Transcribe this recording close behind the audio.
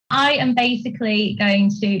I am basically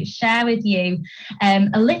going to share with you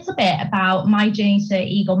a little bit about my journey to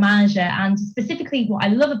Eagle Manager, and specifically what I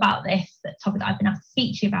love about this topic that I've been asked to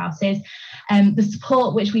speak to you about is the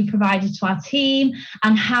support which we provided to our team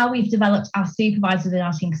and how we've developed our supervisors in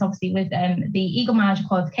our team. Because obviously with the Eagle Manager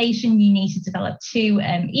qualification, you need to develop two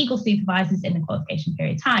Eagle supervisors in the qualification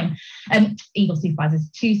period of time.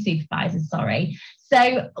 Two supervisors, sorry.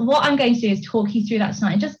 So what I'm going to do is talk you through that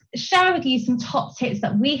tonight and just share with you some top tips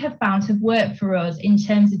that we have found have worked for us in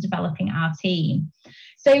terms of developing our team.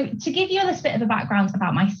 So to give you a little bit of a background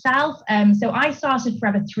about myself, so I started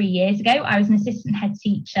Forever 3 years ago. I was an assistant head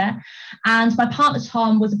teacher and my partner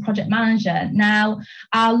Tom was a project manager. Now,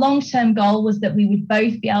 our long-term goal was that we would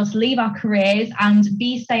both be able to leave our careers and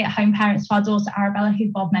be stay-at-home parents to our daughter Arabella,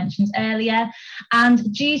 who Bob mentioned earlier.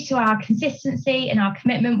 And due to our consistency and our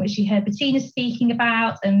commitment, which you heard Bettina speaking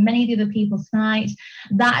about and many of the other people tonight,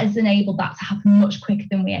 that has enabled that to happen much quicker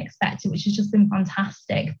than we expected, which has just been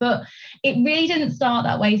fantastic. But it really didn't start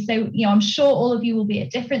that way. So, I'm sure all of you will be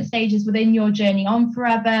at different stages within your journey on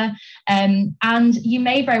Forever, and you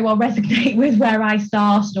may very well resonate with where I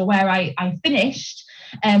started or where I finished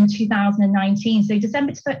 2019. So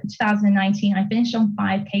December 2019, I finished on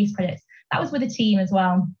 5 case credits. That was with a team as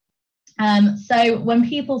well. So when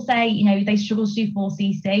people say, they struggle to do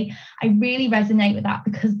 4CC, I really resonate with that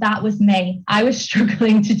because that was me. I was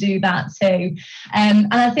struggling to do that too.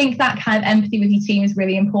 And I think that kind of empathy with your team is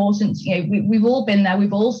really important. We've all been there.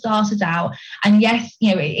 We've all started out. And yes,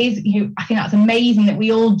 it is, I think that's amazing that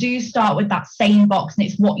we all do start with that same box and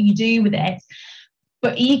it's what you do with it.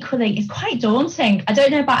 But equally, it's quite daunting. I don't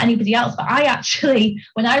know about anybody else, but I actually,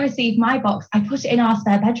 when I received my box, I put it in our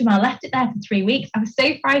spare bedroom. I left it there for 3 weeks. I was so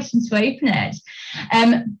frightened to open it.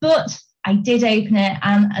 But I did open it,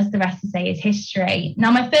 and as the rest of the day is history. Now,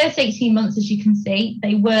 my first 18 months, as you can see,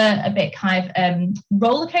 they were a bit kind of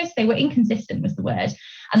roller coaster. They were inconsistent was the word.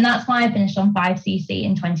 And that's why I finished on 5CC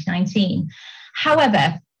in 2019.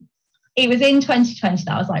 However, it was in 2020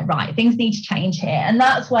 that I was like, right, things need to change here. And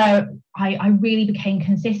that's where I really became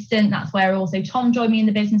consistent. That's where also Tom joined me in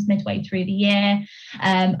the business midway through the year.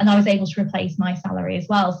 And I was able to replace my salary as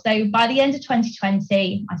well. So by the end of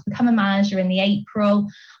 2020, I'd become a manager in the April.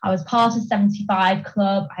 I was part of 75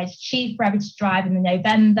 Club. I'd achieved Forever to Drive in the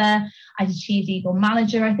November. I'd achieved Eagle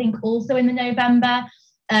Manager, I think, also in the November.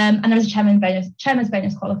 And I was a chairman's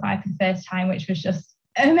bonus qualified for the first time, which was just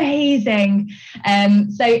amazing.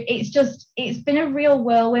 So it's been a real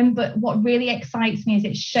whirlwind, but what really excites me is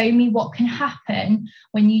it's shown me what can happen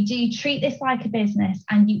when you do treat this like a business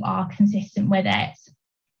and you are consistent with it.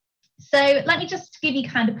 So let me just give you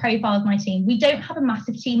kind of profile of my team. We don't have a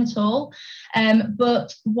massive team at all,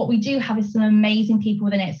 but what we do have is some amazing people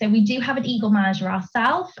within it. So we do have an Eagle Manager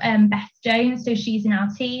ourselves, Beth Jones, so she's in our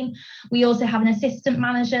team. We also have an assistant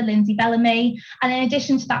manager, Lindsay Bellamy. And in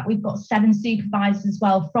addition to that, we've got 7 supervisors as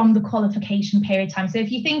well from the qualification period time. So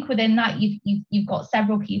if you think within that, you've got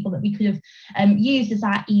several people that we could have used as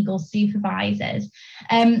our Eagle supervisors.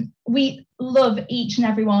 We love each and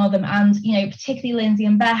every one of them, and particularly Lindsay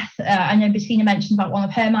and Beth. I know Bettina mentioned about one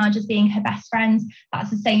of her managers being her best friends.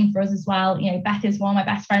 That's the same for us as well. Beth is one of my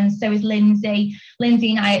best friends, so is Lindsay.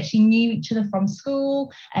 Lindsay and I actually knew each other from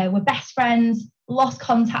school. We're best friends, lost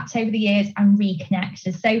contact over the years and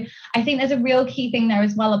reconnected. So I think there's a real key thing there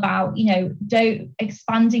as well about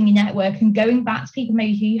expanding your network and going back to people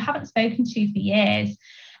maybe who you haven't spoken to for years,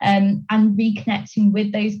 and reconnecting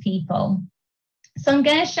with those people. So I'm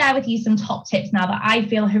going to share with you some top tips now that I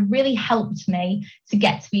feel have really helped me to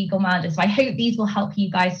get to Eagle Manager. So I hope these will help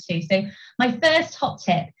you guys too. So my first top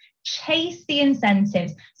tip, chase the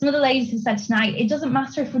incentives. Some of the ladies have said tonight, it doesn't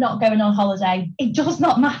matter if we're not going on holiday. It does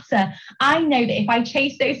not matter. I know that if I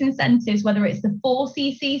chase those incentives, whether it's the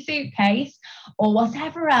 4CC suitcase or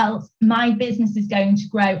whatever else, my business is going to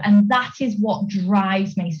grow. And that is what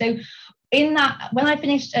drives me. So in that, when I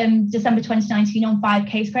finished December 2019 on 5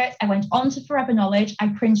 case credits, I went on to Forever Knowledge. I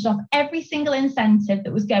printed off every single incentive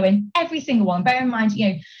that was going, every single one. Bear in mind,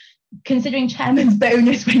 considering chairman's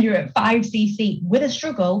bonus when you're at 5CC with a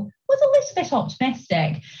struggle was a little bit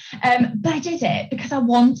optimistic. But I did it because I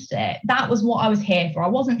wanted it. That was what I was here for. I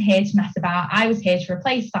wasn't here to mess about. I was here to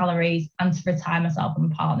replace salaries and to retire myself and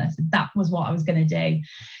my partner. So that was what I was going to do.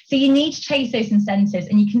 So you need to chase those incentives.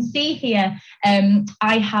 And you can see here,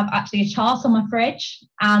 I have actually a chart on my fridge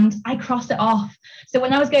and I cross it off. So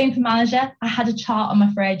when I was going for manager, I had a chart on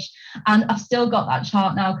my fridge and I've still got that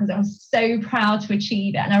chart now because I was so proud to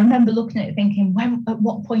achieve it. And I remember looking at it thinking, at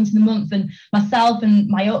what point in the month, and myself and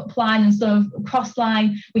my upline offline and sort of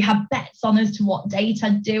cross-line. We have bets on as to what date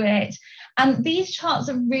I'd do it. And these charts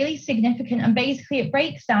are really significant. And basically it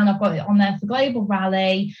breaks down, I've got it on there for Global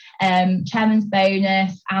Rally, Chairman's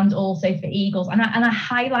Bonus, and also for Eagles. And I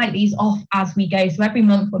highlight these off as we go. So every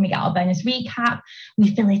month when we get our bonus recap,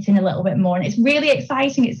 we fill it in a little bit more. And it's really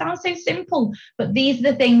exciting. It sounds so simple, but these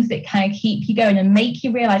are the things that kind of keep you going and make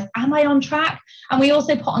you realise, am I on track? And we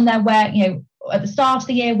also put on there where, you know, at the start of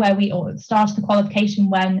the year or at the start of the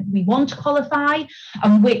qualification when we want to qualify,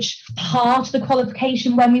 and which part of the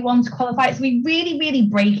qualification when we want to qualify. So we really, really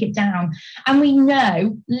break it down, and we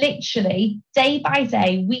know literally day by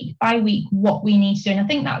day, week by week, what we need to do. And I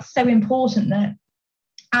think that's so important that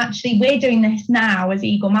actually we're doing this now as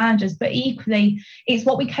Eagle managers, but equally it's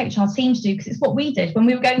what we coach our team to do, because it's what we did when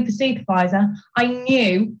we were going for supervisor. I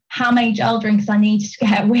knew how many gel drinks I needed to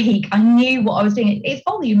get a week. I knew what I was doing. It's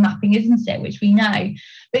volume mapping, isn't it, which we know,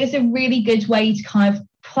 but it's a really good way to kind of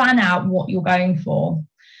plan out what you're going for.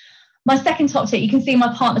 My second top tip, you can see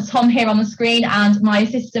my partner Tom here on the screen and my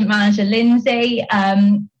assistant manager Lindsay.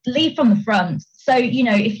 Lead from the front. So, you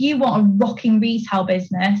know, if you want a rocking retail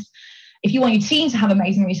business, if you want your team to have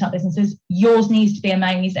amazing retail businesses, yours needs to be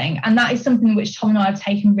amazing. And that is something which Tom and I have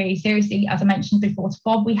taken really seriously. As I mentioned before to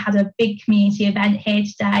Bob, we had a big community event here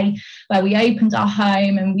today where we opened our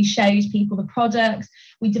home and we showed people the products.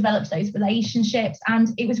 We developed those relationships, and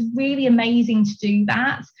it was really amazing to do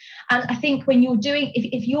that. And I think when you're doing,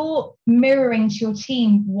 if you're mirroring to your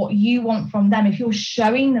team what you want from them, if you're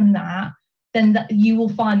showing them that, then you will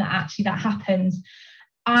find that actually that happens.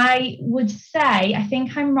 I would say, I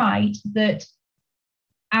think I'm right, that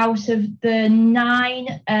out of the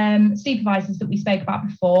 9 supervisors that we spoke about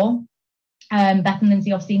before, Beth and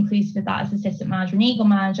Lindsay obviously inclusive of that as assistant manager and Eagle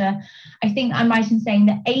manager, I think I'm right in saying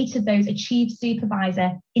that 8 of those achieved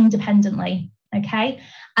supervisor independently, okay?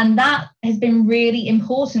 And that has been really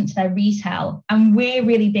important to their retail, and we're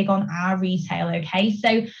really big on our retail, okay?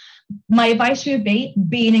 So my advice would be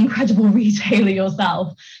an incredible retailer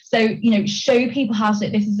yourself. So, you know, show people how to.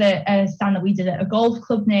 This is a stand that we did at a golf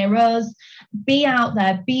club near us. Be out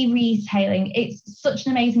there, be retailing. It's such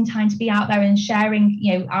an amazing time to be out there and sharing,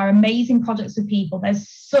 you know, our amazing products with people. There's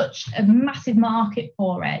such a massive market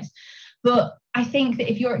for it. But I think that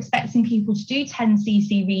if you're expecting people to do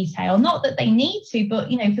 10cc retail, not that they need to, but,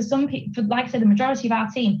 you know, for some people, like I said, the majority of our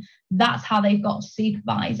team, that's how they've got to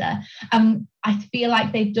supervisor. I feel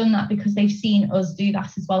like they've done that because they've seen us do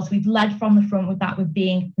that as well. So we've led from the front with that, with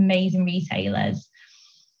being amazing retailers.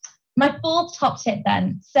 My fourth top tip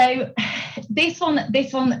then. So this one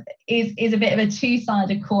is a bit of a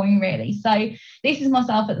two-sided coin, really. So this is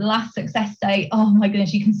myself at the last success day. Oh my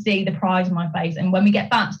goodness, you can see the pride in my face. And when we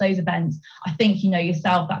get back to those events, I think, you know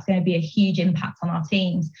yourself, that's going to be a huge impact on our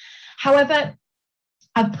teams. However,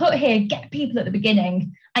 I've put here, get people at the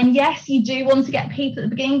beginning. And yes, you do want to get people at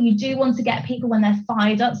the beginning. You do want to get people when they're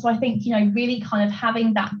fired up. So I think, you know, really kind of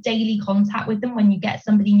having that daily contact with them when you get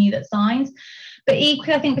somebody new that signs. But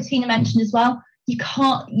equally, I think Bettina mentioned as well, you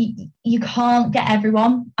can't get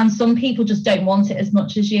everyone. And some people just don't want it as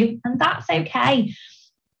much as you. And that's okay.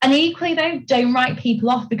 And equally, though, don't write people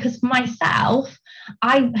off, because for myself,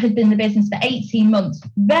 I had been in the business for 18 months,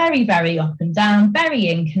 very, very up and down, very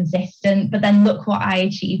inconsistent. But then look what I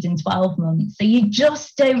achieved in 12 months. So you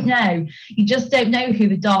just don't know. You just don't know who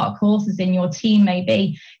the dark horses in your team may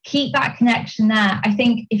be. Keep that connection there. I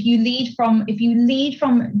think if you lead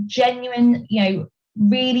from genuine, you know,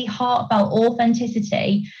 really heartfelt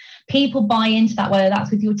authenticity, people buy into that, whether that's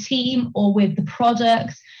with your team or with the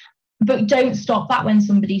products. But don't stop that when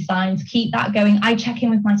somebody signs. Keep that going. I check in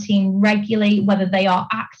with my team regularly, whether they are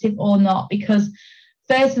active or not, because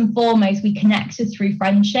first and foremost, we connected through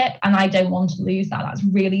friendship, and I don't want to lose that. That's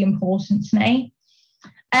really important to me.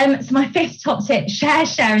 So my fifth top tip, share,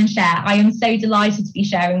 and share. I am so delighted to be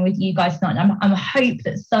sharing with you guys tonight. I hope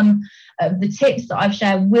that some of the tips that I've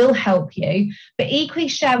shared will help you, but equally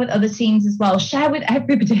share with other teams as well. Share with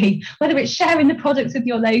everybody, whether it's sharing the products with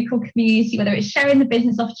your local community, whether it's sharing the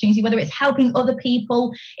business opportunity, whether it's helping other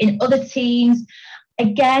people in other teams.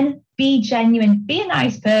 Again, be genuine, be a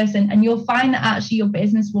nice person, and you'll find that actually your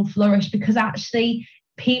business will flourish, because actually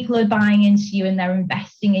people are buying into you and they're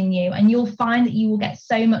investing in you, and you'll find that you will get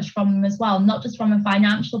so much from them as well, not just from a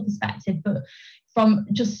financial perspective, but from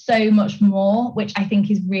just so much more, which I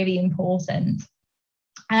think is really important.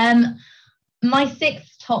 My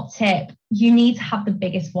sixth top tip, you need to have the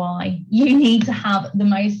biggest why. You need to have the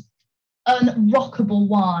most unrockable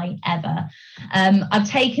why ever. I've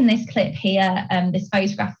taken this clip here, this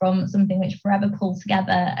photograph from something which Forever pulled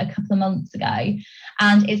together a couple of months ago,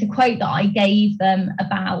 and it's a quote that I gave them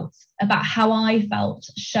about how I felt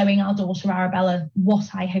showing our daughter Arabella what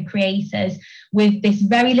I had created with this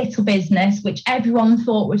very little business which everyone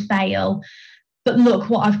thought would fail, but look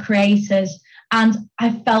what I've created. And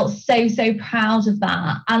I felt so proud of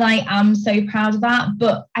that. And I am so proud of that.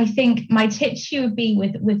 But I think my tip to you would be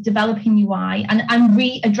with developing your why and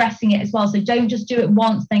readdressing it as well. So don't just do it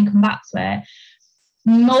once, then come back to it.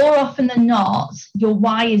 More often than not, your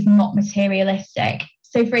why is not materialistic.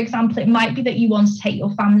 So, for example, it might be that you want to take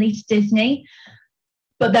your family to Disney,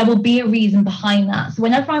 but there will be a reason behind that. So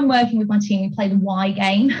whenever I'm working with my team, we play the why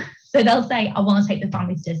game. So they'll say, I want to take the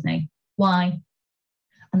family to Disney. Why?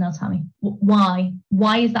 And they'll tell me why.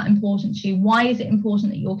 Why is that important to you? Why is it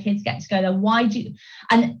important that your kids get to go there? Why do you?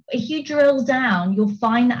 And if you drill down, you'll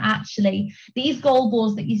find that actually these goal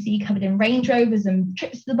boards that you see covered in Range Rovers and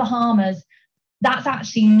trips to the Bahamas, that's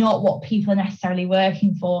actually not what people are necessarily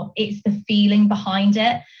working for. It's the feeling behind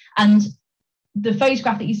it. And the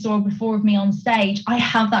photograph that you saw before of me on stage, I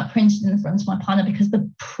have that printed in the front of my planner because the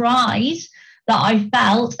pride that I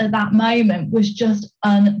felt at that moment was just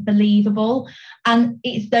unbelievable. And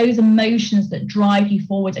it's those emotions that drive you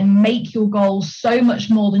forward and make your goals so much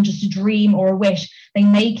more than just a dream or a wish. They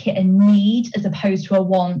make it a need as opposed to a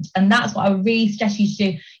want. And that's what I would really suggest you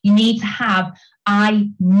to do. You need to have, I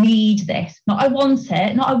need this. Not I want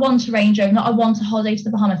it, not I want a Range Rover, not I want a holiday to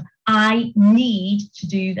the Bahamas. I need to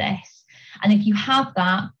do this. And if you have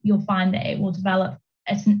that, you'll find that it will develop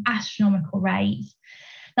at an astronomical rate.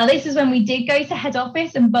 Now, this is when we did go to head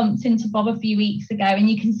office and bumped into Bob a few weeks ago. And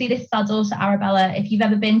you can see this saddle to Arabella. If you've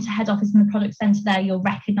ever been to head office in the product centre there, you'll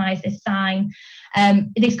recognise this sign.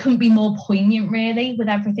 This couldn't be more poignant, really, with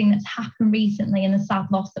everything that's happened recently and the sad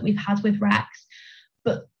loss that we've had with Rex.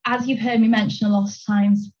 But as you've heard me mention a lot of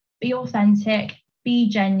times, be authentic, be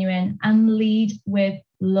genuine, and lead with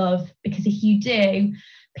love. Because if you do,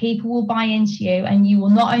 people will buy into you and you will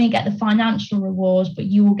not only get the financial reward, but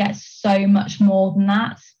you will get so much more than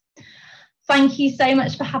that. Thank you so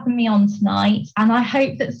much for having me on tonight. And I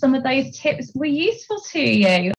hope that some of those tips were useful to you.